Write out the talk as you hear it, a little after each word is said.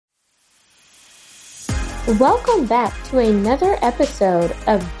Welcome back to another episode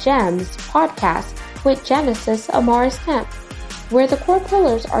of GEMS podcast with Genesis Amaris Kemp, where the core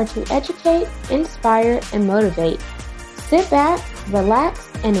pillars are to educate, inspire, and motivate. Sit back, relax,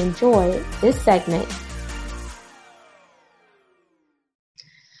 and enjoy this segment.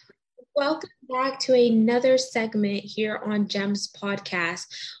 Welcome back to another segment here on GEMS podcast.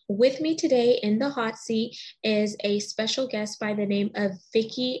 With me today in the hot seat is a special guest by the name of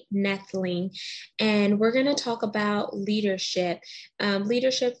Vicki Nethling, and we're going to talk about leadership,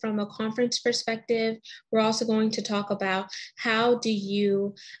 leadership from a conference perspective. We're also going to talk about how do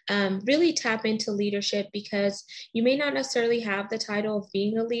you really tap into leadership, because you may not necessarily have the title of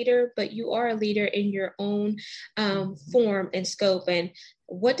being a leader, but you are a leader in your own form and scope. And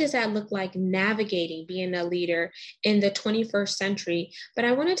what does that look like navigating being a leader in the 21st century? But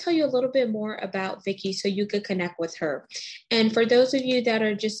I want to tell you a little bit more about Vicki so you could connect with her. And for those of you that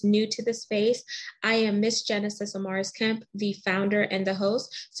are just new to the space, I am Miss Genesis Amaris Kemp, the founder and the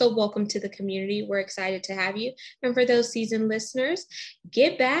host. So welcome to the community. We're excited to have you. And for those seasoned listeners,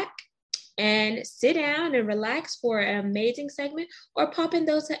 get back and sit down and relax for an amazing segment, or pop in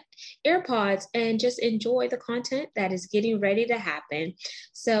those AirPods and just enjoy the content that is getting ready to happen.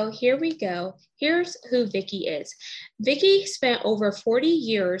 So here we go. Here's who Vicki is. Vicki spent over 40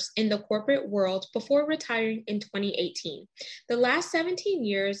 years in the corporate world before retiring in 2018. The last 17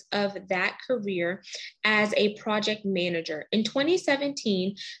 years of that career as a project manager. In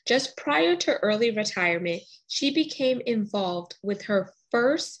 2017, just prior to early retirement, she became involved with her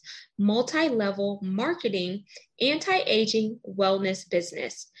first multi-level marketing anti-aging wellness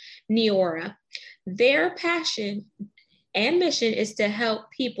business, Neora. Their passion and mission is to help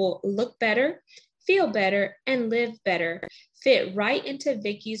people look better, feel better, and live better. Fit right into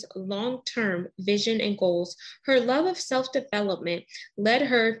Vicki's long-term vision and goals. Her love of self-development led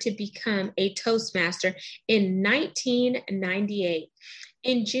her to become a Toastmaster in 1998.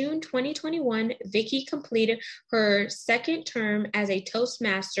 In June 2021, Vicki completed her second term as a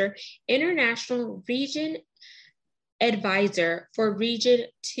Toastmaster International Region Advisor for Region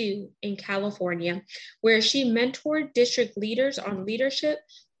 2 in California, where she mentored district leaders on leadership,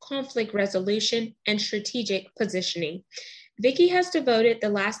 conflict resolution, and strategic positioning. Vicki has devoted the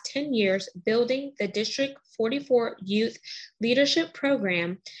last 10 years building the District 44 Youth Leadership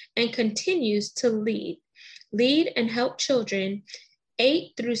Program and continues to lead and help children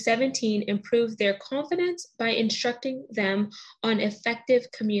 8 through 17 improve their confidence by instructing them on effective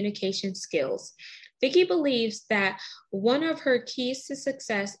communication skills. Vicki believes that one of her keys to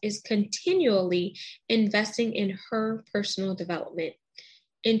success is continually investing in her personal development.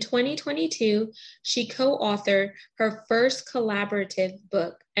 In 2022, she co-authored her first collaborative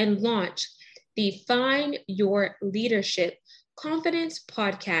book and launched the Find Your Leadership Confidence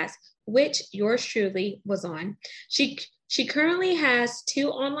podcast, which yours truly was on. She currently has 2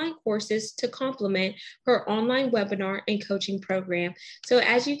 online courses to complement her online webinar and coaching program. So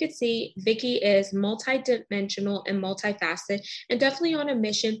as you can see, Vicki is multidimensional and multifaceted, and definitely on a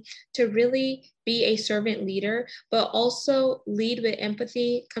mission to really be a servant leader, but also lead with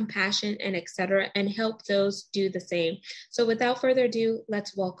empathy, compassion, and etc., and help those do the same. So without further ado,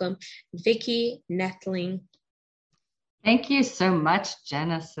 let's welcome Vicki Nethling. Thank you so much,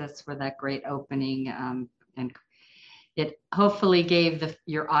 Genesis, for that great opening. And it hopefully gave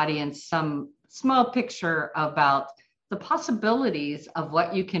your audience some small picture about the possibilities of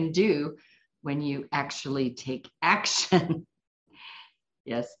what you can do when you actually take action.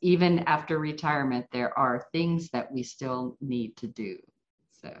 Yes, even after retirement, there are things that we still need to do.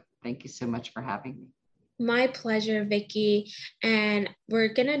 So thank you so much for having me. My pleasure, Vicki. And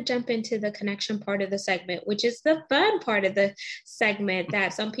we're going to jump into the connection part of the segment, which is the fun part of the segment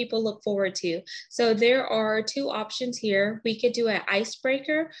that some people look forward to. So there are 2 options here. We could do an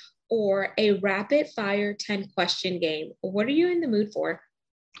icebreaker or a rapid fire 10-question game. What are you in the mood for?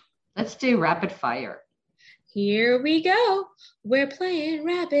 Let's do rapid fire. Here we go. We're playing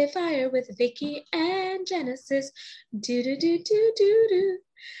rapid fire with Vicki and Genesis. Do.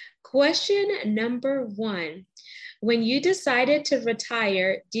 Question number 1. When you decided to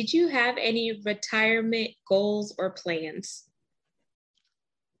retire, did you have any retirement goals or plans?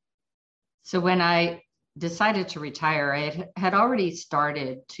 So when I decided to retire, I had already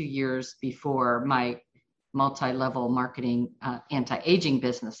started 2 years before my multi-level marketing anti-aging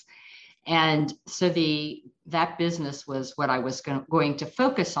business. And so that business was what I was going to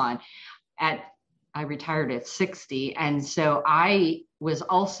focus on. I retired at 60. And so I was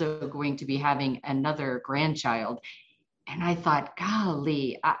also going to be having another grandchild. And I thought,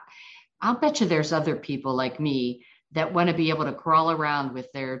 golly, I'll bet you there's other people like me that want to be able to crawl around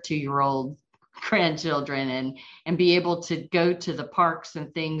with their 2-year-old grandchildren and be able to go to the parks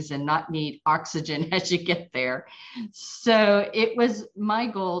and things and not need oxygen as you get there. So it was my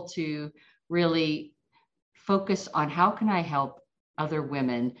goal to really focus on how can I help other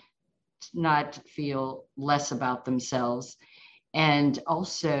women not feel less about themselves, and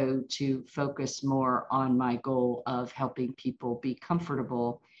also to focus more on my goal of helping people be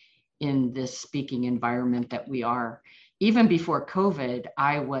comfortable in this speaking environment that we are. Even before COVID,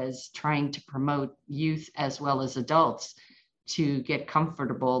 I was trying to promote youth as well as adults to get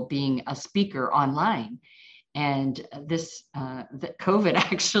comfortable being a speaker online. And this the COVID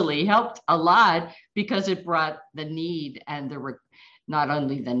actually helped a lot because it brought the need and not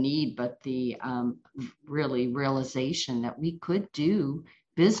only the need, but the really realization that we could do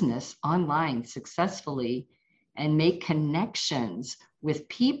business online successfully and make connections with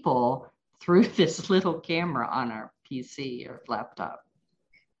people through this little camera on our PC or laptop.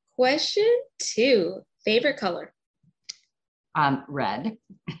 Question 2, favorite color? Red.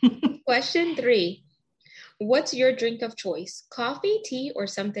 Question 3, what's your drink of choice? Coffee, tea, or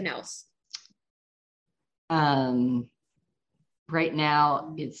something else? Right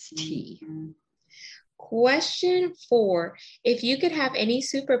now it's tea. Question 4, if you could have any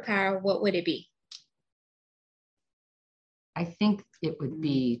superpower, what would it be? I think it would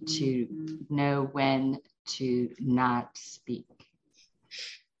be to know when to not speak.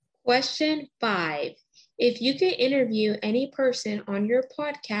 Question 5, if you could interview any person on your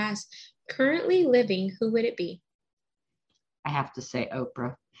podcast currently living, who would it be? I have to say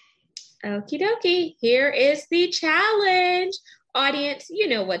Oprah. Okie dokie, here is the challenge. Audience, you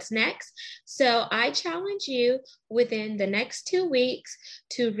know what's next. So I challenge you within the next 2 weeks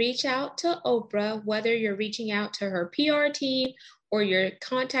to reach out to Oprah, whether you're reaching out to her PR team or you're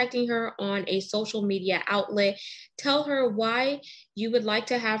contacting her on a social media outlet. Tell her why you would like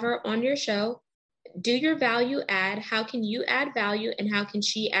to have her on your show. Do your value add. How can you add value and how can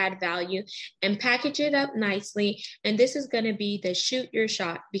she add value? And package it up nicely. And this is going to be the shoot your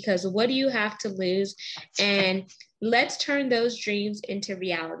shot, because what do you have to lose? And let's turn those dreams into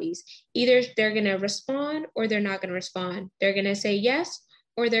realities. Either they're going to respond or they're not going to respond. They're going to say yes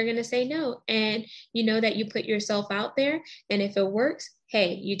or they're going to say no. And you know that you put yourself out there. And if it works,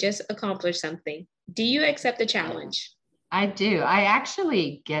 hey, you just accomplished something. Do you accept the challenge? I do. I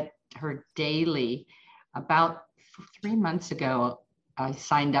actually get her daily. About 3 months ago, I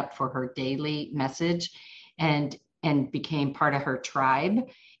signed up for her daily message and became part of her tribe,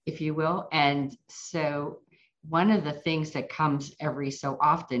 if you will. And so one of the things that comes every so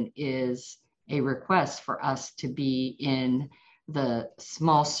often is a request for us to be in the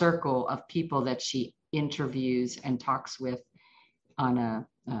small circle of people that she interviews and talks with on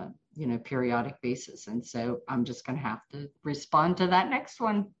a periodic basis. And so I'm just going to have to respond to that next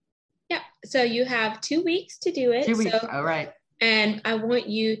one. Yeah. So you have 2 weeks to do it. 2 weeks. So, all right. And I want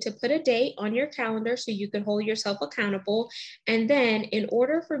you to put a date on your calendar so you can hold yourself accountable. And then in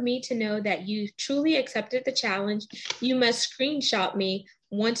order for me to know that you truly accepted the challenge, you must screenshot me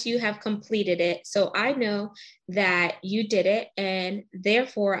once you have completed it. So I know that you did it. And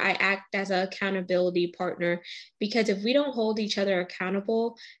therefore I act as an accountability partner, because if we don't hold each other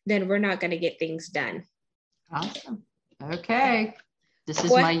accountable, then we're not going to get things done. Awesome. Okay. This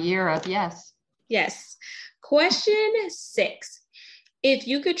is my year of yes. Yes. Question 6. If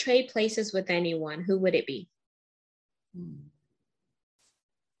you could trade places with anyone, who would it be?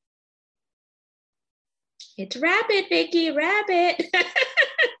 It's Rabbit, Vicky, Rabbit.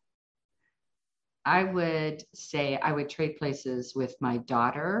 I would say I would trade places with my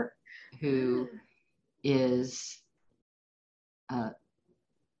daughter, who is a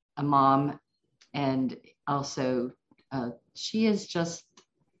mom, and also she is just,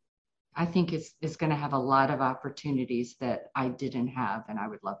 I think is going to have a lot of opportunities that I didn't have, and I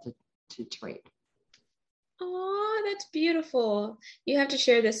would love to trade. Oh, that's beautiful. You have to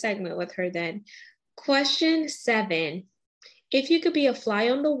share this segment with her then. Question 7. If you could be a fly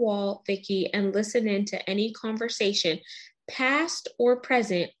on the wall, Vicky, and listen in to any conversation, past or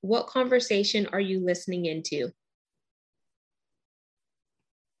present, what conversation are you listening into?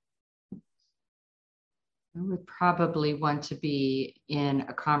 I would probably want to be in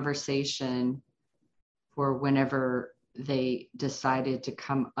a conversation for whenever they decided to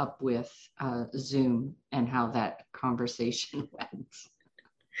come up with Zoom and how that conversation went.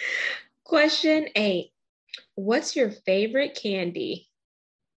 Question 8. What's your favorite candy?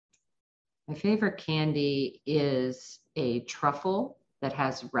 My favorite candy is a truffle that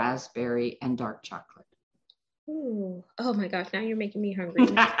has raspberry and dark chocolate. Ooh. Oh my gosh, now you're making me hungry.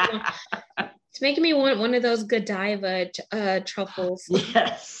 It's making me want one of those Godiva truffles.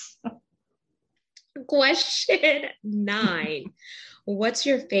 Yes. Question 9. What's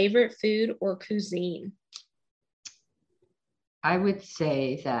your favorite food or cuisine? I would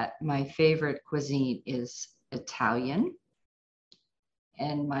say that my favorite cuisine is Italian,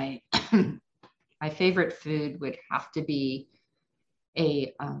 and my my favorite food would have to be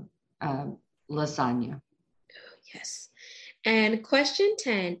a lasagna. Yes. And question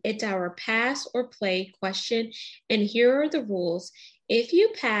 10, it's our pass or play question. And here are the rules. If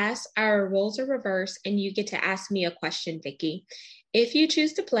you pass, our roles are reversed and you get to ask me a question, Vicky. If you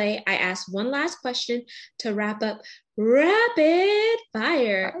choose to play, I ask one last question to wrap up rapid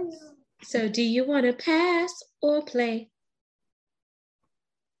fire. So do you want to pass or play?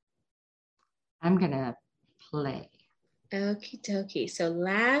 I'm going to play. Okie dokie. So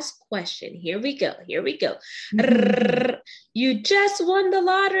last question. Here we go. You just won the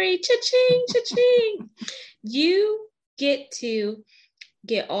lottery. Cha-ching, cha-ching. You get to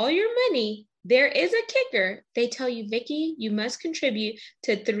get all your money. There is a kicker. They tell you, Vicky, you must contribute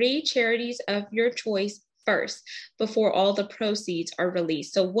to 3 charities of your choice first before all the proceeds are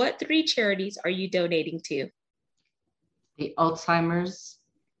released. So what 3 charities are you donating to? The Alzheimer's,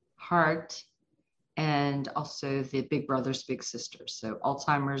 Heart, and also the Big Brothers Big Sisters. So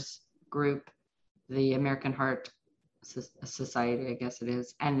Alzheimer's group, the American Heart Society, I guess it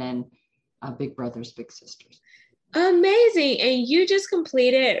is, and then Big Brothers Big Sisters. Amazing. And you just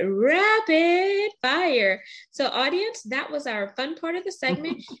completed rapid fire. So audience, that was our fun part of the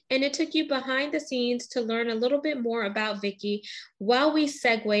segment. And it took you behind the scenes to learn a little bit more about Vicky while we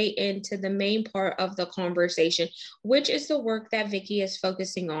segue into the main part of the conversation, which is the work that Vicky is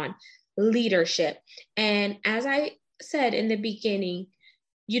focusing on, leadership. And as I said in the beginning,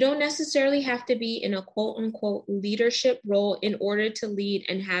 you don't necessarily have to be in a quote unquote leadership role in order to lead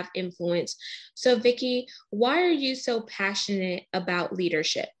and have influence. So Vicky, why are you so passionate about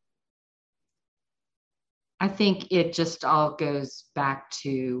leadership? I think it just all goes back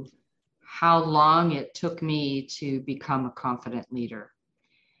to how long it took me to become a confident leader.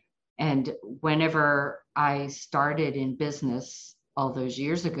 And whenever I started in business all those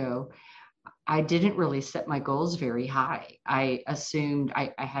years ago, I didn't really set my goals very high. I assumed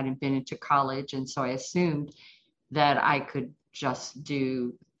I hadn't been into college. And so I assumed that I could just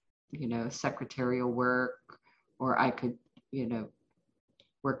do, secretarial work, or I could,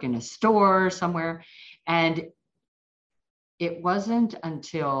 work in a store somewhere. And it wasn't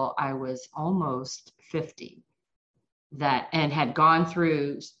until I was almost 50 and had gone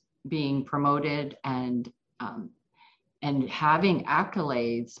through being promoted and having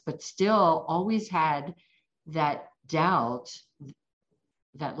accolades, but still always had that doubt,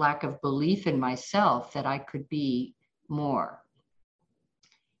 that lack of belief in myself that I could be more.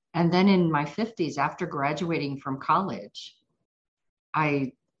 And then in my 50s, after graduating from college,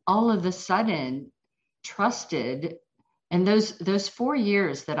 I all of a sudden trusted, and those 4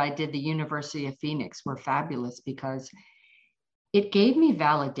 years that I did the University of Phoenix were fabulous because it gave me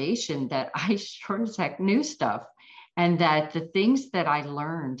validation that I sure as heck knew stuff. And that the things that I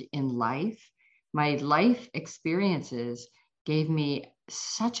learned in life, my life experiences, gave me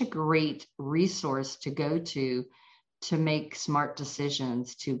such a great resource to go to make smart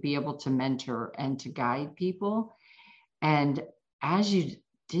decisions, to be able to mentor and to guide people. And as you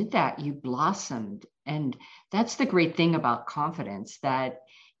did that, you blossomed. And that's the great thing about confidence, that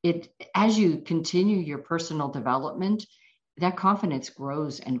as you continue your personal development, that confidence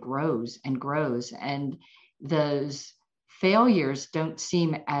grows and grows and grows. And those failures don't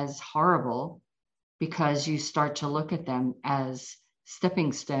seem as horrible because you start to look at them as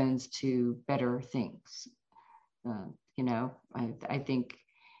stepping stones to better things. I think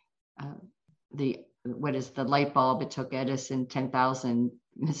the light bulb? It took Edison 10,000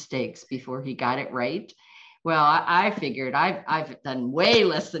 mistakes before he got it right. Well, I figured I've done way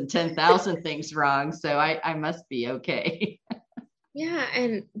less than 10,000 things wrong, so I must be okay. Yeah,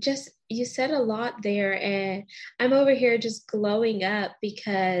 and just you said a lot there, and I'm over here just glowing up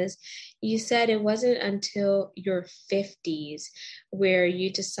because you said it wasn't until your 50s where you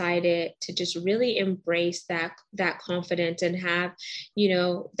decided to just really embrace that confidence and have,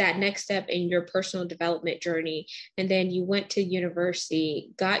 that next step in your personal development journey. And then you went to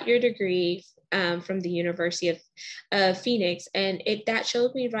university, got your degree from the University of Phoenix. And that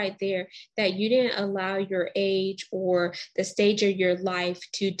showed me right there that you didn't allow your age or the stage of your life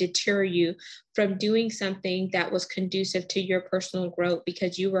to deter you from doing something that was conducive to your personal growth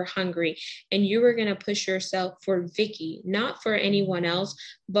because you were hungry and you were going to push yourself for Vicky, not for anyone else,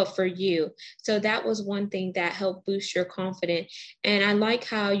 but for you. So that was one thing that helped boost your confidence. And I like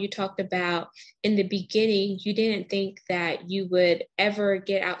how you talked about in the beginning, you didn't think that you would ever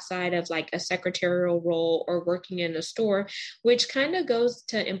get outside of like a secretarial role or working in a store, which kind of goes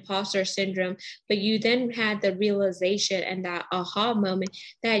to imposter syndrome. But you then had the realization and that aha moment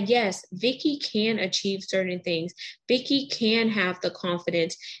that yes, Vicky can achieve certain things. Vicky can have the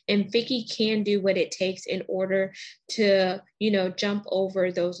confidence and Vicky can do what it takes in order to, jump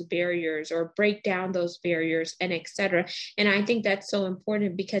over those barriers or break down those barriers and etc. And I think that's so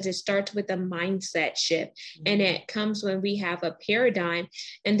important because it starts with a mindset shift and it comes when we have a paradigm.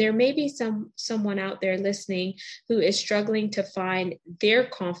 And there may be someone out there listening who is struggling to find their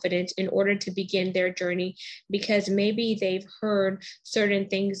confidence in order to begin their journey because maybe they've heard certain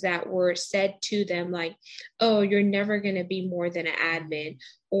things that were said to them like, oh, you're never going to be more than an admin,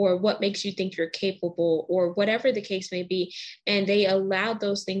 or what makes you think you're capable, or whatever the case may be. And they allowed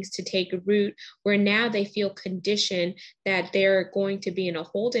those things to take root where now they feel conditioned that they're going to be in a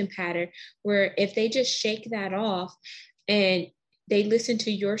holding pattern where if they just shake that off and they listen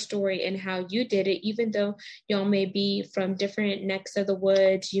to your story and how you did it, even though y'all may be from different necks of the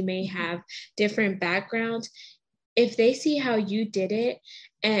woods, you may have different backgrounds. If they see how you did it,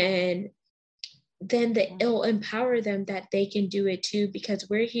 and then it'll empower them that they can do it too, because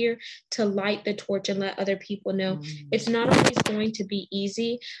we're here to light the torch and let other people know it's not always going to be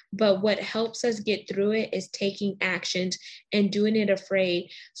easy, but what helps us get through it is taking actions and doing it afraid.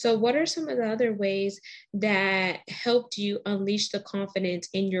 So what are some of the other ways that helped you unleash the confidence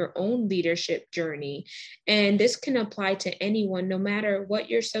in your own leadership journey? And this can apply to anyone, no matter what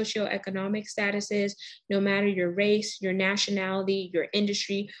your socioeconomic status is, no matter your race, your nationality, your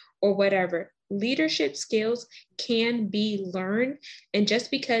industry, or whatever. Leadership skills can be learned. And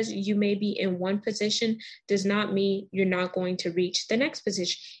just because you may be in one position does not mean you're not going to reach the next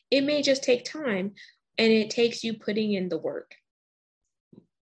position. It may just take time, and it takes you putting in the work.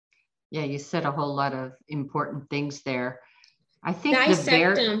 Yeah, you said a whole lot of important things there. I think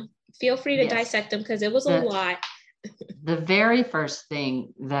dissect them. Feel free to dissect them because it was a lot. The very first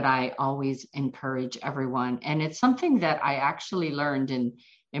thing that I always encourage everyone, and it's something that I actually learned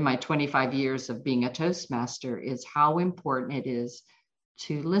in my 25 years of being a Toastmaster, is how important it is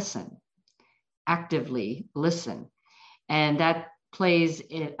to listen, actively listen. And that plays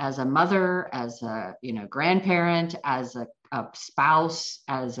it as a mother, as a grandparent, as a spouse,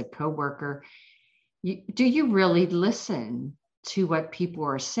 as a coworker. Do you really listen to what people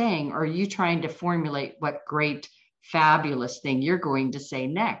are saying? Or are you trying to formulate what great, fabulous thing you're going to say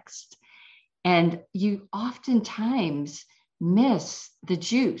next? And you oftentimes miss the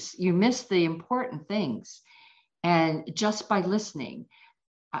juice. You miss the important things. And just by listening,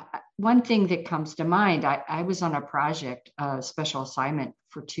 one thing that comes to mind, I was on a project, a special assignment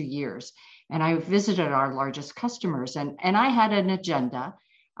for 2 years, and I visited our largest customers, and I had an agenda.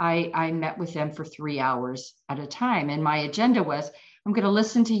 I met with them for 3 hours at a time. And my agenda was, I'm going to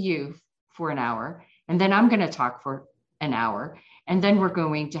listen to you for an hour, and then I'm going to talk for an hour, and then we're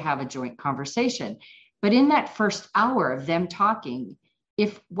going to have a joint conversation. But in that first hour of them talking,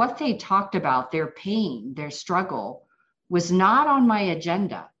 if what they talked about, their pain, their struggle, was not on my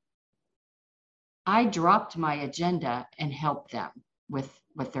agenda, I dropped my agenda and helped them with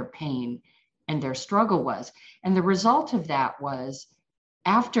what their pain and their struggle was. And the result of that was,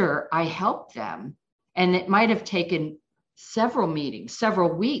 after I helped them, and it might have taken several meetings, several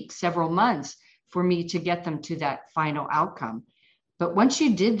weeks, several months for me to get them to that final outcome. But once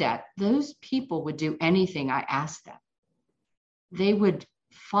you did that, those people would do anything I asked them. They would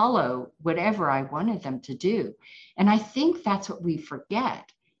follow whatever I wanted them to do. And I think that's what we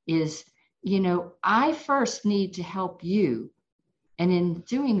forget is, I first need to help you. And in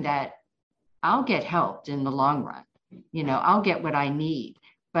doing that, I'll get helped in the long run. I'll get what I need.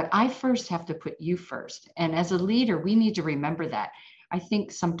 But I first have to put you first. And as a leader, we need to remember that. I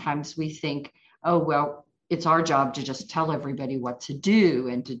think sometimes we think, oh, well, it's our job to just tell everybody what to do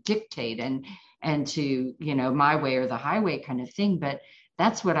and to dictate and to, my way or the highway kind of thing. But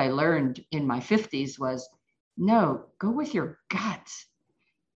that's what I learned in my 50s was, no, go with your gut.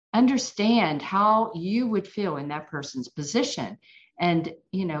 Understand how you would feel in that person's position. And,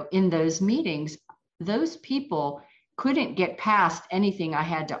 in those meetings, those people couldn't get past anything I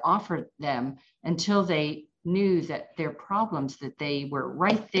had to offer them until they knew that their problems that they were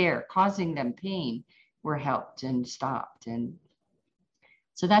right there causing them pain were helped and stopped. And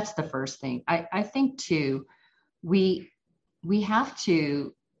so that's the first thing. I think too, we have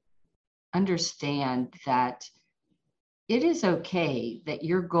to understand that it is okay that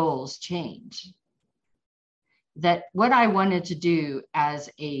your goals change. That what I wanted to do as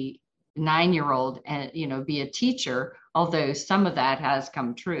a 9-year-old and, be a teacher, although some of that has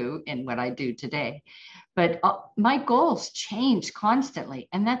come true in what I do today, but my goals change constantly,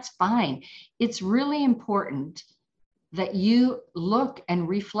 and that's fine. It's really important that you look and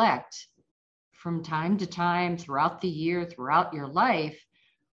reflect from time to time throughout the year, throughout your life,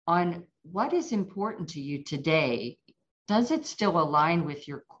 on what is important to you today. Does it still align with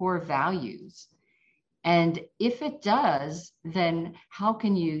your core values? And if it does, then how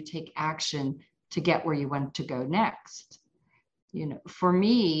can you take action to get where you want to go next? For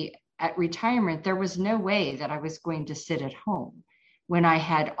me, at retirement, there was no way that I was going to sit at home when I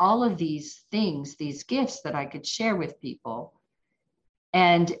had all of these things, these gifts that I could share with people.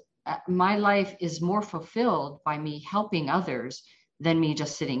 And my life is more fulfilled by me helping others than me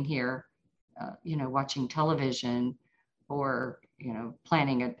just sitting here, watching television or,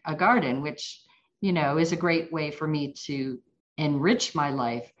 planting a garden, which, is a great way for me to enrich my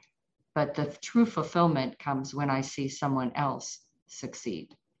life. But the true fulfillment comes when I see someone else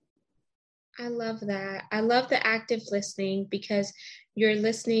succeed. I love that. I love the active listening, because you're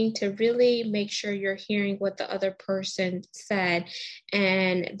listening to really make sure you're hearing what the other person said.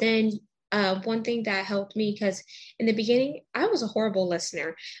 And then one thing that helped me, because in the beginning, I was a horrible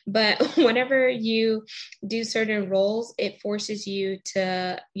listener, but whenever you do certain roles, it forces you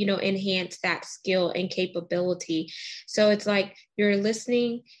to, enhance that skill and capability. So it's like you're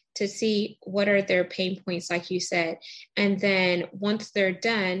listening to see what are their pain points, like you said. And then once they're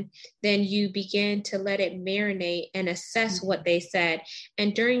done, then you begin to let it marinate and assess what they said.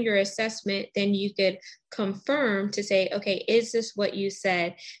 And during your assessment, then you could confirm to say, okay, is this what you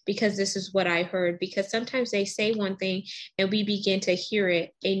said? Because this is what I heard. Because sometimes they say one thing and we begin to hear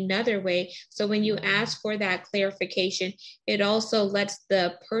it another way. So when you ask for that clarification, it also lets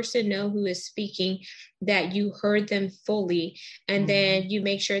the person know who is speaking that you heard them fully. And then you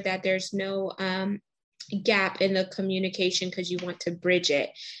make sure that there's no gap in the communication, because you want to bridge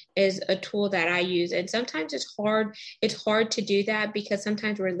it, is a tool that I use. And sometimes it's hard to do that, because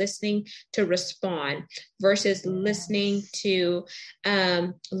sometimes we're listening to respond versus listening to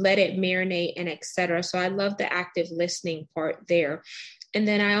let it marinate and etc. So I love the active listening part there. And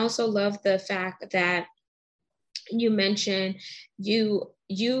then I also love the fact that you mentioned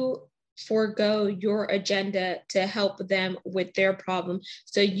you forego your agenda to help them with their problem.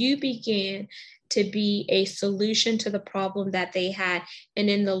 So you began to be a solution to the problem that they had.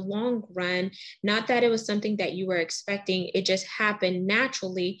 And in the long run, not that it was something that you were expecting, it just happened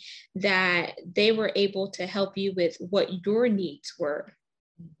naturally that they were able to help you with what your needs were.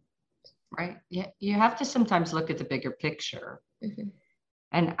 Right. Yeah. You have to sometimes look at the bigger picture. Mm-hmm.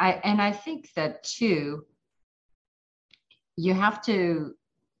 And I think that too, you have to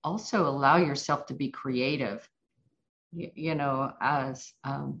also allow yourself to be creative.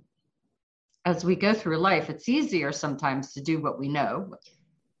 As we go through life, it's easier sometimes to do what we know,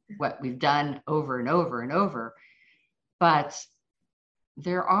 what we've done over and over and over, but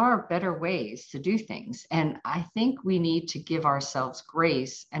there are better ways to do things. And I think we need to give ourselves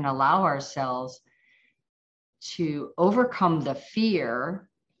grace and allow ourselves to overcome the fear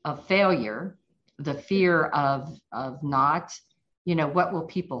of failure, the fear of not, what will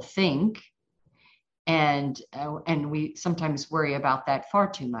people think? And we sometimes worry about that far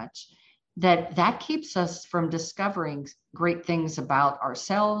too much. That keeps us from discovering great things about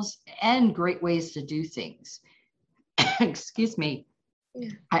ourselves and great ways to do things. Excuse me.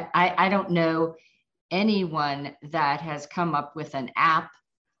 Yeah. I don't know anyone that has come up with an app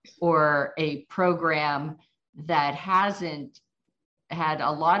or a program that hasn't had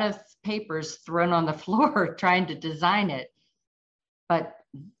a lot of papers thrown on the floor trying to design it. But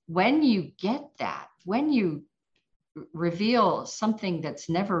when you get that, when you reveal something that's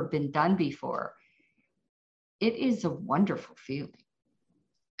never been done before, it is a wonderful feeling.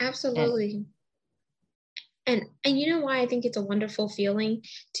 Absolutely. And you know why I think it's a wonderful feeling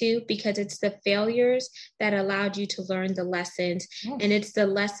too? Because it's the failures that allowed you to learn the lessons. Yes. And it's the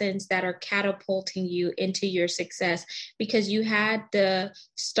lessons that are catapulting you into your success, because you had the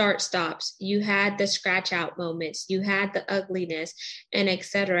start stops, you had the scratch out moments, you had the ugliness and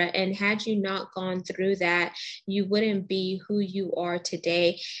etc. And had you not gone through that, you wouldn't be who you are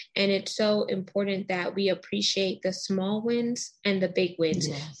today. And it's so important that we appreciate the small wins and the big wins.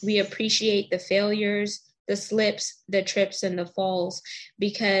 Yes. We appreciate the failures, the slips, the trips, and the falls,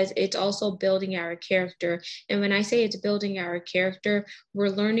 because it's also building our character. And when I say it's building our character, we're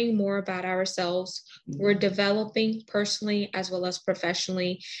learning more about ourselves. We're developing personally as well as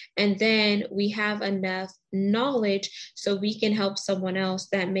professionally. And then we have enough knowledge so we can help someone else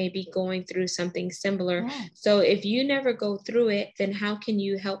that may be going through something similar. Yeah. So if you never go through it, then how can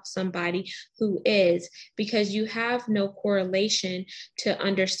you help somebody who is? Because you have no correlation to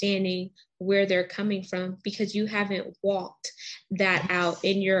understanding where they're coming from, because you haven't walked that out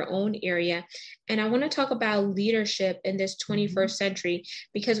in your own area. And I want to talk about leadership in this 21st century,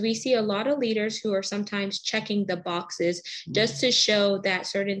 because we see a lot of leaders who are sometimes checking the boxes just to show that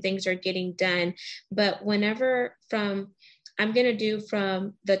certain things are getting done. But whenever I'm going to do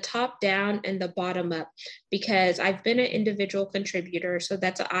from the top down and the bottom up, because I've been an individual contributor. So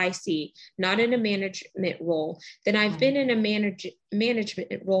that's an IC, not in a management role. Then I've been in a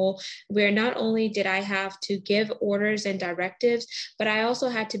management role where not only did I have to give orders and directives, but I also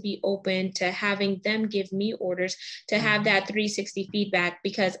had to be open to having them give me orders, to have that 360 feedback,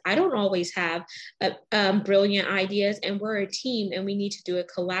 because I don't always have brilliant ideas, and we're a team and we need to do it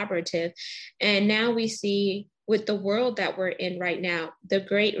collaborative. And now we see, with the world that we're in right now, the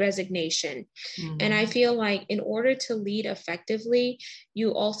Great Resignation. And I feel like in order to lead effectively,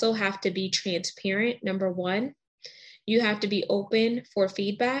 you also have to be transparent, number one. You have to be open for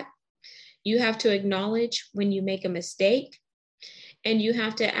feedback. You have to acknowledge when you make a mistake. And you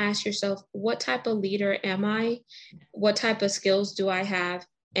have to ask yourself, what type of leader am I? What type of skills do I have?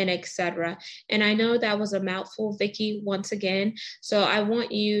 And etc. And I know that was a mouthful, Vicki, once again. So I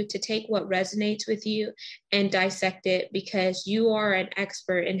want you to take what resonates with you and dissect it, because you are an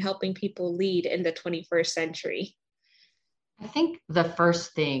expert in helping people lead in the 21st century. I think the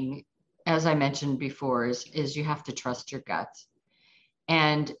first thing, as I mentioned before, is you have to trust your gut.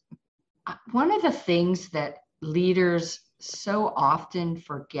 And one of the things that leaders so often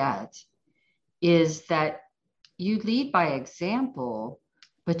forget is that you lead by example,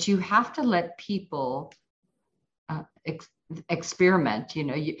 but you have to let people experiment.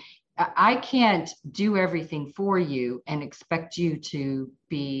 I can't do everything for you and expect you to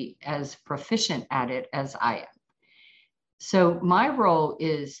be as proficient at it as I am. So my role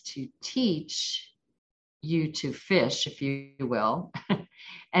is to teach you to fish, if you will,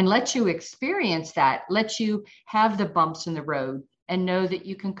 and let you experience that, let you have the bumps in the road and know that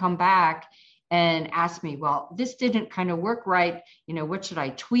you can come back and ask me, well, this didn't kind of work right. What should I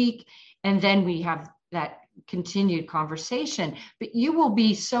tweak? And then we have that continued conversation. But you will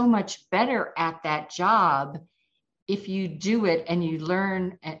be so much better at that job if you do it and you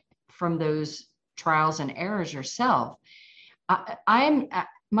learn from those trials and errors yourself.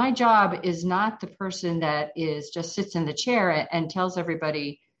 My job is not the person that just sits in the chair and tells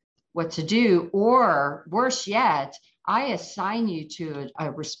everybody what to do, or worse yet, I assign you to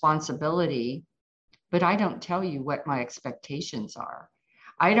a responsibility, but I don't tell you what my expectations are.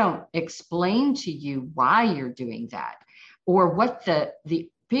 I don't explain to you why you're doing that, or what the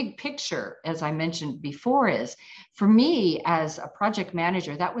big picture, as I mentioned before, is. For me as a project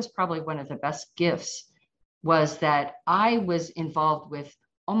manager, that was probably one of the best gifts, was that I was involved with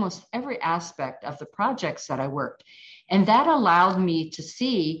almost every aspect of the projects that I worked. And that allowed me to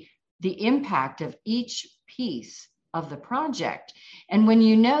see the impact of each piece of the project. And when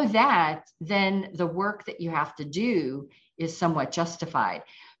you know that, then the work that you have to do is somewhat justified.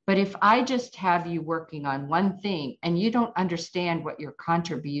 But if I just have you working on one thing and you don't understand what your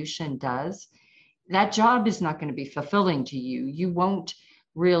contribution does, that job is not going to be fulfilling to you. You won't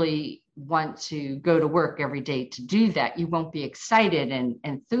really want to go to work every day to do that. You won't be excited and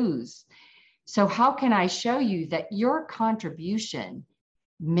enthused. So how can I show you that your contribution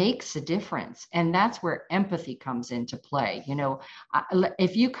makes a difference? And that's where empathy comes into play.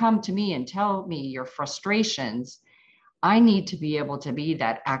 If you come to me and tell me your frustrations, I need to be able to be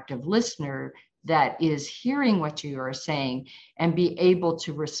that active listener that is hearing what you are saying and be able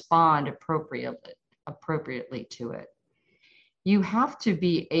to respond appropriately to it. You have to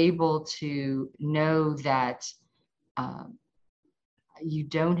be able to know that you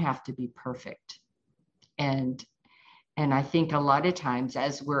don't have to be perfect. And I think a lot of times,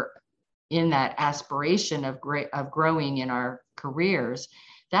 as we're in that aspiration of growing in our careers,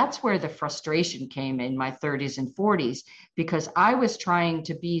 that's where the frustration came in my 30s and 40s, because I was trying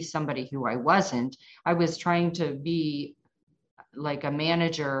to be somebody who I wasn't. I was trying to be like a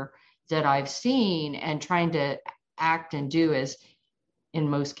manager that I've seen and trying to act and do as, in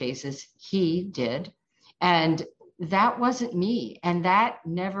most cases, he did. And that wasn't me. And that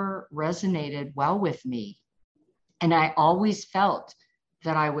never resonated well with me. And I always felt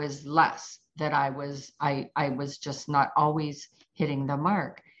that I was less that I was just not always hitting the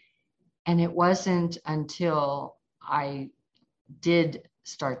mark. And it wasn't until I did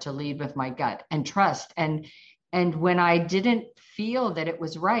start to lead with my gut and trust, and when I didn't feel that it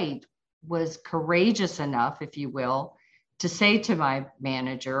was right, was courageous enough, if you will, to say to my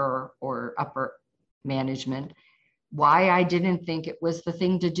manager or upper management why I didn't think it was the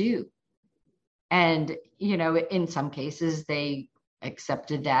thing to do. And, in some cases they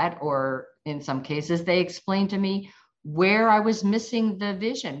accepted that, or in some cases they explained to me where I was missing the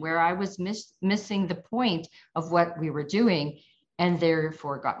vision, where I was missing the point of what we were doing, and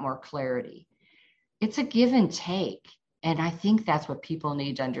therefore got more clarity. It's a give and take. And I think that's what people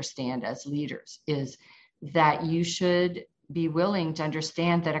need to understand as leaders, is that you should be willing to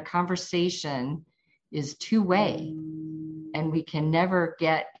understand that a conversation is two-way, and we can never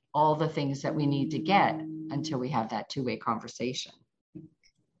get all the things that we need to get until we have that two-way conversation.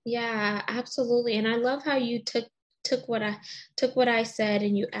 Yeah, absolutely. And I love how you took what I said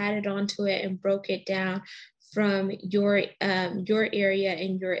and you added onto it and broke it down from your area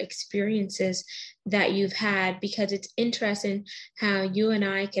and your experiences that you've had, because it's interesting how you and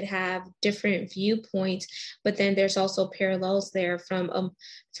I could have different viewpoints, but then there's also parallels there from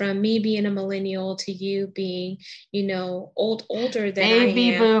me being a millennial to you being, older than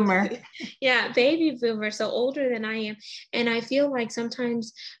baby I am. Boomer. Yeah, baby boomer, so older than I am. And I feel like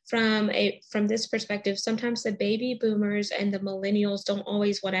sometimes from this perspective, sometimes the baby boomers and the millennials don't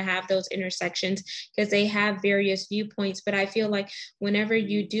always want to have those intersections because they have various viewpoints. But I feel like whenever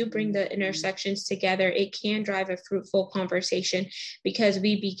you do bring the intersections together, it can drive a fruitful conversation, because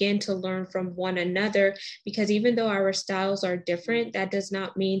we begin to learn from one another. Because even though our styles are different, that does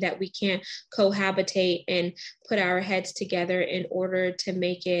not mean that we can't cohabitate and put our heads together in order to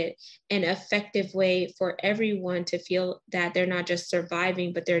make it an effective way for everyone to feel that they're not just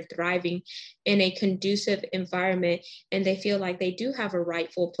surviving, but they're thriving in a conducive environment, and they feel like they do have a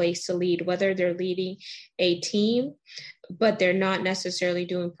rightful place to lead, whether they're leading a team but they're not necessarily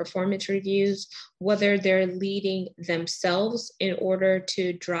doing performance reviews, whether they're leading themselves in order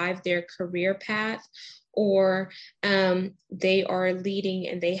to drive their career path, or they are leading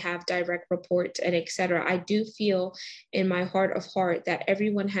and they have direct reports and etc. I do feel in my heart of heart that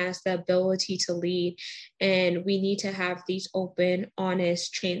everyone has the ability to lead, and we need to have these open,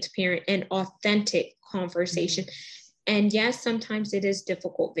 honest, transparent, and authentic conversations. Mm-hmm. And yes, sometimes it is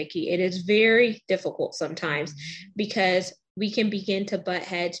difficult, Vicki. It is very difficult sometimes, because we can begin to butt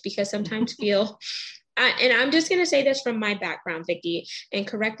heads, because sometimes feel, and I'm just going to say this from my background, Vicki, and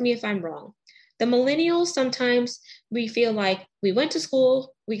correct me if I'm wrong. The millennials, sometimes we feel like we went to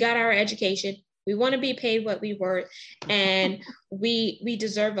school, we got our education, we want to be paid what we worth, and we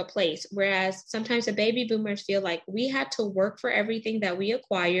deserve a place. Whereas sometimes the baby boomers feel like we had to work for everything that we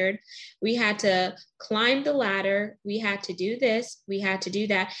acquired. We had to climb the ladder. We had to do this. We had to do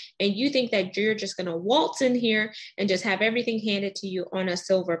that. And you think that you're just going to waltz in here and just have everything handed to you on a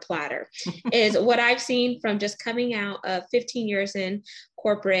silver platter is what I've seen from just coming out of 15 years in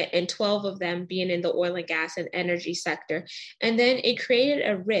corporate and 12 of them being in the oil and gas and energy sector. And then it created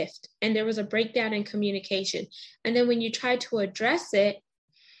a rift, and there was a breakdown in communication. And then when you try to address it,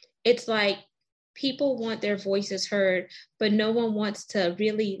 it's like people want their voices heard, but no one wants to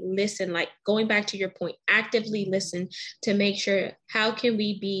really listen. Like, going back to your point, actively listen to make sure, how can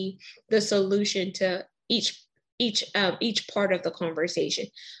we be the solution to each part of the conversation?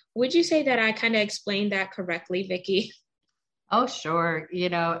 Would you say that I kind of explained that correctly, Vicki? Oh, sure.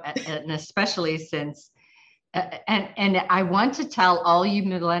 And especially since, and I want to tell all you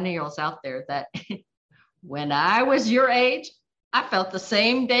millennials out there that when I was your age, I felt the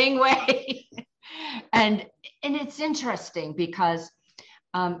same dang way. and it's interesting because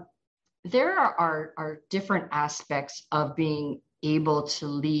there are different aspects of being able to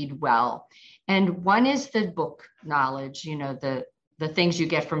lead well. And one is the book knowledge, the things you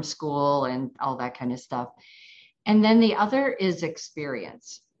get from school and all that kind of stuff. And then the other is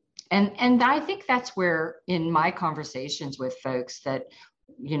experience. And I think that's where, in my conversations with folks that,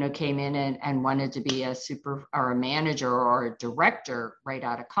 came in and wanted to be a or a manager or a director right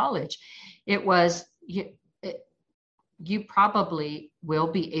out of college, it was, you probably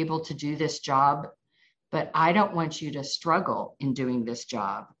will be able to do this job, but I don't want you to struggle in doing this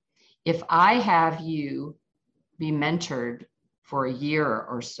job. If I have you be mentored for a year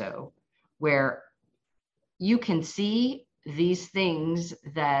or so, where you can see these things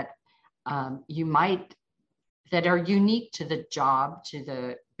that that are unique to the job, to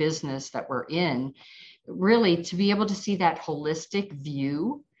the business that we're in, really to be able to see that holistic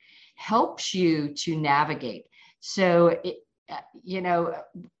view helps you to navigate. So you know,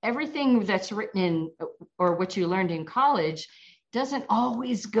 everything that's written in or what you learned in college doesn't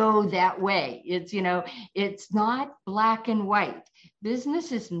always go that way. It's, you know, it's not black and white.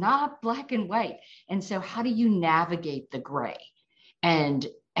 Business is not black and white. And so how do you navigate the gray? And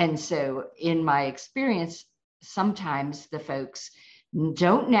so in my experience, sometimes the folks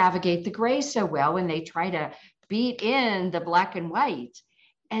don't navigate the gray so well when they try to beat in the black and white.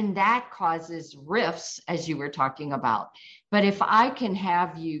 And that causes rifts, as you were talking about. But if I can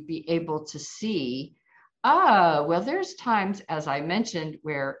have you be able to see, oh, well, there's times, as I mentioned,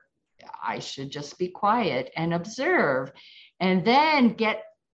 where I should just be quiet and observe and then get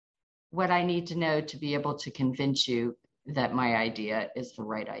what I need to know to be able to convince you that my idea is the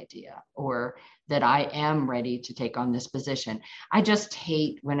right idea, or that I am ready to take on this position. I just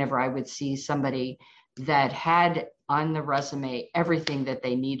hate whenever I would see somebody that had on the resume everything that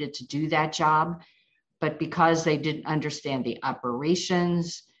they needed to do that job, but because they didn't understand the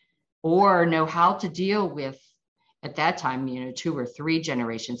operations or know how to deal with, at that time, you know, 2 or 3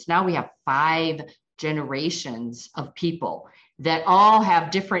 generations. Now we have 5 generations of people that all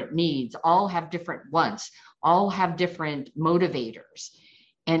have different needs, all have different wants, all have different motivators.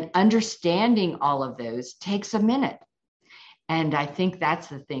 And understanding all of those takes a minute. And I think that's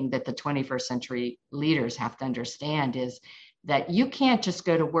the thing that the 21st century leaders have to understand, is that you can't just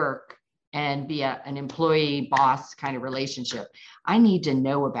go to work and be an employee boss kind of relationship. I need to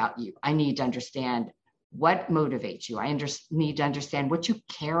know about you. I need to understand what motivates you. I need to understand what you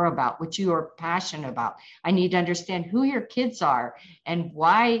care about, what you are passionate about. I need to understand who your kids are and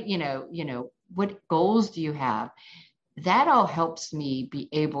why, you know, what goals do you have? That all helps me be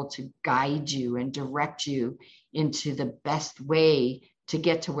able to guide you and direct you into the best way to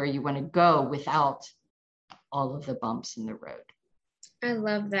get to where you want to go without all of the bumps in the road. I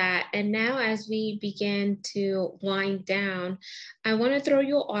love that. And now, as we begin to wind down, I want to throw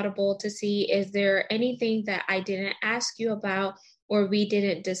you an audible to see, is there anything that I didn't ask you about or we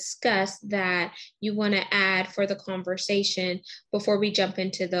didn't discuss that you want to add for the conversation before we jump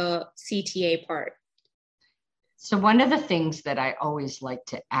into the CTA part? So one of the things that I always like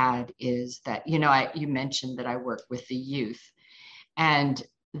to add is that, you know, you mentioned that I work with the youth, and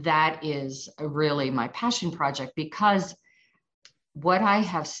that is really my passion project, because what I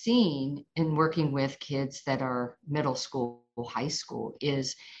have seen in working with kids that are middle school, high school,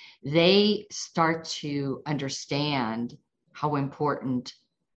 is they start to understand how important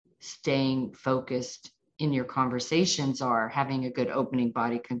staying focused in your conversations are, having a good opening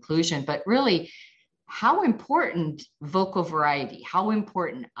body conclusion, but really how important vocal variety, how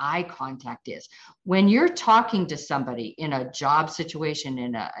important eye contact is. When you're talking to somebody in a job situation,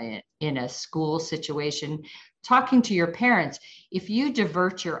 in a school situation, talking to your parents, if you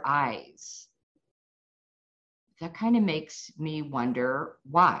divert your eyes, that kind of makes me wonder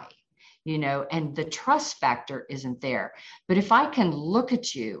why, you know, and the trust factor isn't there. But if I can look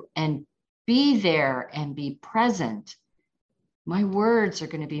at you and be there and be present, my words are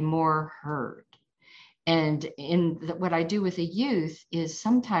going to be more heard. And what I do with a youth is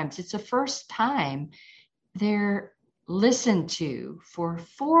sometimes it's the first time they're listened to for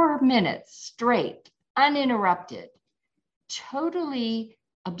 4 minutes straight, uninterrupted, totally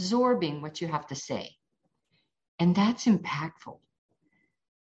absorbing what you have to say. And that's impactful.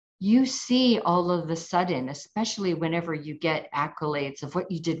 You see all of a sudden, especially whenever you get accolades of what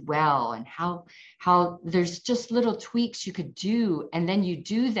you did well and how there's just little tweaks you could do, and then you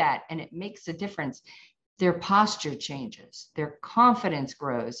do that and it makes a difference. Their posture changes, their confidence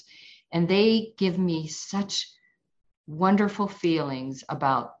grows, and they give me such wonderful feelings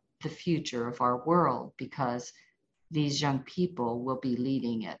about the future of our world, because these young people will be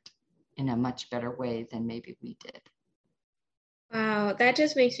leading it in a much better way than maybe we did. Wow, that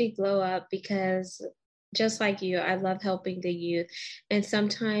just makes me glow up, because just like you, I love helping the youth. And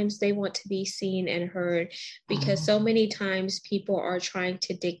sometimes they want to be seen and heard, because so many times people are trying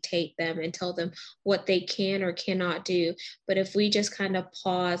to dictate them and tell them what they can or cannot do. But if we just kind of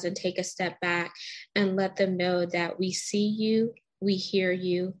pause and take a step back and let them know that we see you, we hear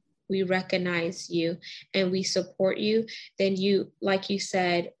you, we recognize you, and we support you, then you, like you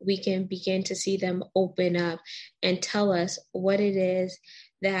said, we can begin to see them open up and tell us what it is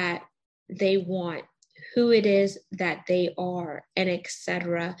that they want, who it is that they are, and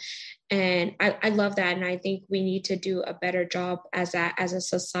etc. And I love that. And I think we need to do a better job as a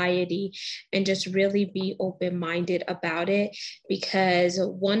society, and just really be open-minded about it, because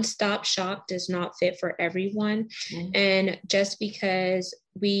one-stop shop does not fit for everyone. Mm-hmm. And just because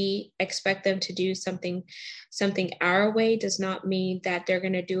we expect them to do something our way does not mean that they're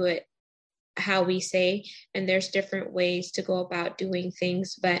going to do it how we say, and there's different ways to go about doing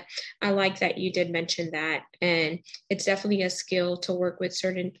things. But I like that you did mention that, and it's definitely a skill to work with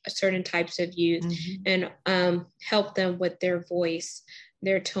certain types of youth and help them with their voice,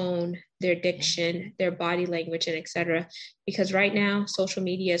 their tone, their diction, their body language, and etc. Because right now social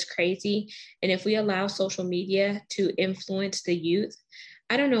media is crazy, and if we allow social media to influence the youth,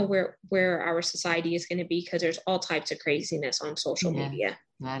 I don't know where our society is going to be, because there's all types of craziness on social media.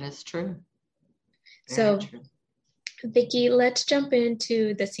 That is true. Very true. Vicki, let's jump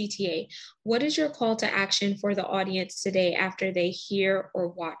into the CTA. What is your call to action for the audience today after they hear or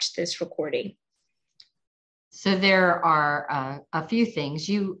watch this recording? So there are a few things.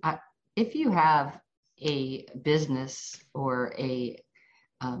 If you have a business or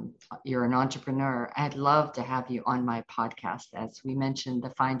you're an entrepreneur, I'd love to have you on my podcast, as we mentioned, the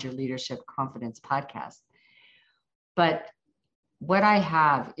Find Your Leadership Confidence podcast. But what I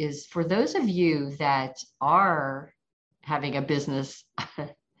have is for those of you that are having a business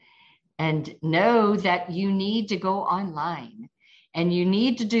and know that you need to go online and you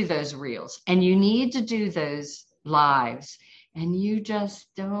need to do those reels and you need to do those lives and you just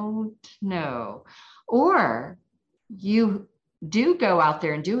don't know, or you do go out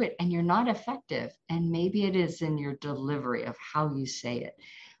there and do it and you're not effective, and maybe it is in your delivery of how you say it,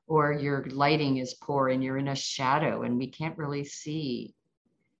 or your lighting is poor and you're in a shadow and we can't really see.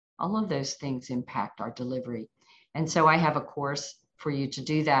 All of those things impact our delivery. And so I have a course for you to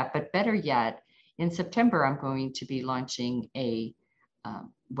do that. But better yet, in September, I'm going to be launching a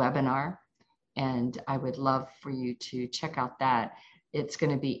webinar, and I would love for you to check out that. It's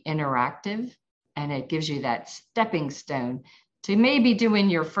going to be interactive, and it gives you that stepping stone to maybe doing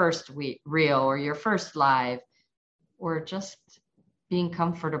your first reel or your first live, or just being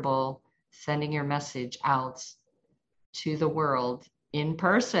comfortable sending your message out to the world in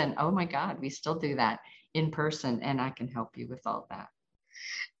person. Oh my God, we still do that in person, and I can help you with all that.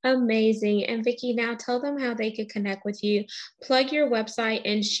 Amazing. And Vicki, now tell them how they could connect with you. Plug your website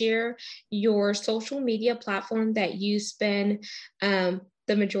and share your social media platform that you spend the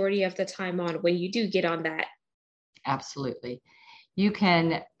majority of the time on when you do get on that. Absolutely. You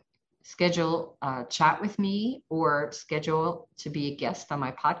can schedule a chat with me or schedule to be a guest on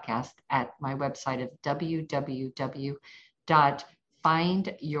my podcast at my website of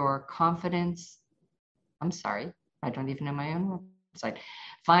www.findyourconfidence. I'm sorry, I don't even know my own website.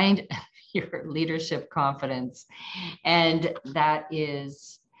 Find Your Leadership Confidence. And that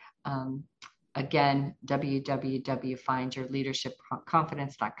is, again,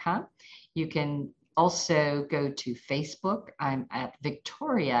 www.findyourleadershipconfidence.com. You can also go to Facebook. I'm at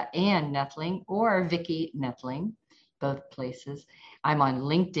Victoria Ann Nethling or Vicki Nethling, both places. I'm on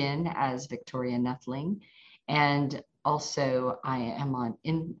LinkedIn as Victoria Nethling. And also I am on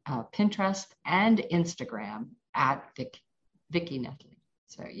Pinterest and Instagram at Vicki Nethling.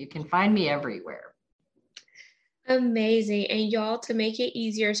 So you can find me everywhere. Amazing. And y'all, to make it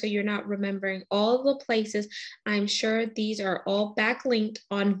easier so you're not remembering all the places, I'm sure these are all backlinked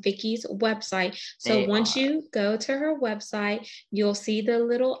on Vicki's website. So once you go to her website, you'll see the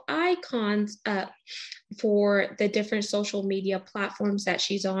little icons up for the different social media platforms that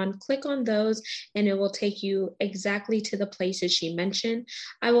she's on. Click on those and it will take you exactly to the places she mentioned.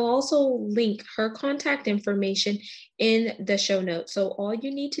 I will also link her contact information in the show notes. So all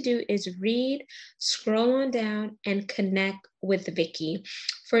you need to do is read, scroll on down, and connect with Vicki.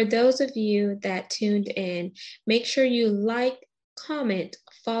 For those of you that tuned in, make sure you like, comment,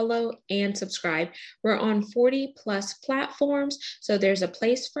 follow, and subscribe. We're on 40 plus platforms, so there's a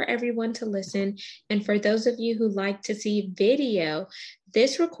place for everyone to listen. And for those of you who like to see video,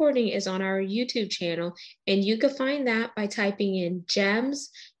 this recording is on our YouTube channel, and you can find that by typing in GEMS,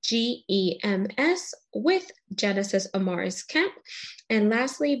 GEMS, with Genesis Amaris Kemp. And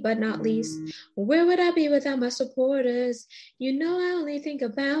lastly, but not least, where would I be without my supporters? You know I only think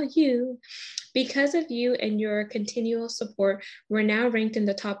about you. Because of you and your continual support, we're now ranked in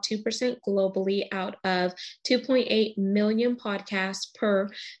the top 2% globally out of 2.8 million podcasts per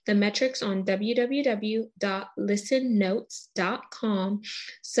the metrics on www.listennotes.com.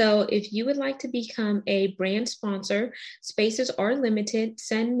 So if you would like to become a brand sponsor, spaces are limited.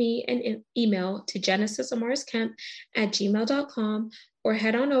 Send me an email to genesisamariskemp@gmail.com or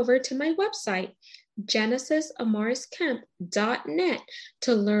head on over to my website, genesisamariskemp.net,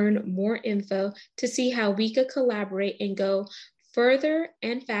 to learn more info to see how we could collaborate and go further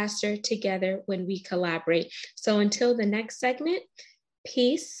and faster together when we collaborate. So until the next segment,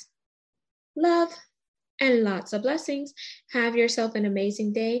 peace, love, and lots of blessings. Have yourself an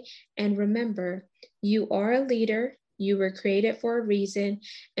amazing day. And remember, you are a leader, You were created for a reason,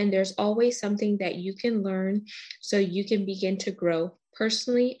 and there's always something that you can learn so you can begin to grow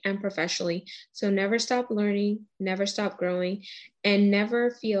personally and professionally. So never stop learning, never stop growing, and never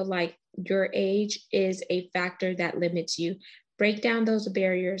feel like your age is a factor that limits you. Break down those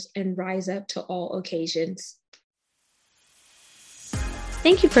barriers and rise up to all occasions.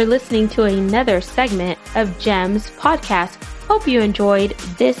 Thank you for listening to another segment of GEMS podcast. Hope you enjoyed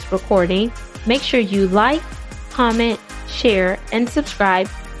this recording. Make sure you like, comment, share, and subscribe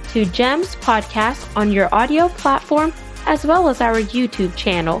to GEMS podcast on your audio platform, as well as our YouTube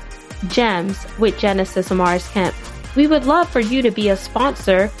channel, GEMS with Genesis Amaris Kemp. We would love for you to be a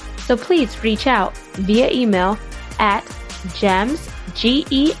sponsor, so please reach out via email at GEMS,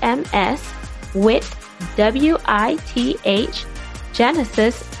 GEMS, with WITH,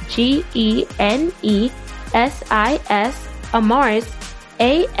 Genesis, GENESIS, Amaris,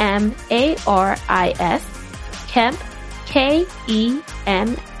 AMARIS, Kemp, KEMP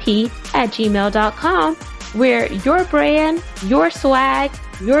where your brand, your swag,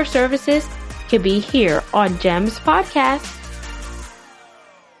 your services can be here on GEMS Podcast.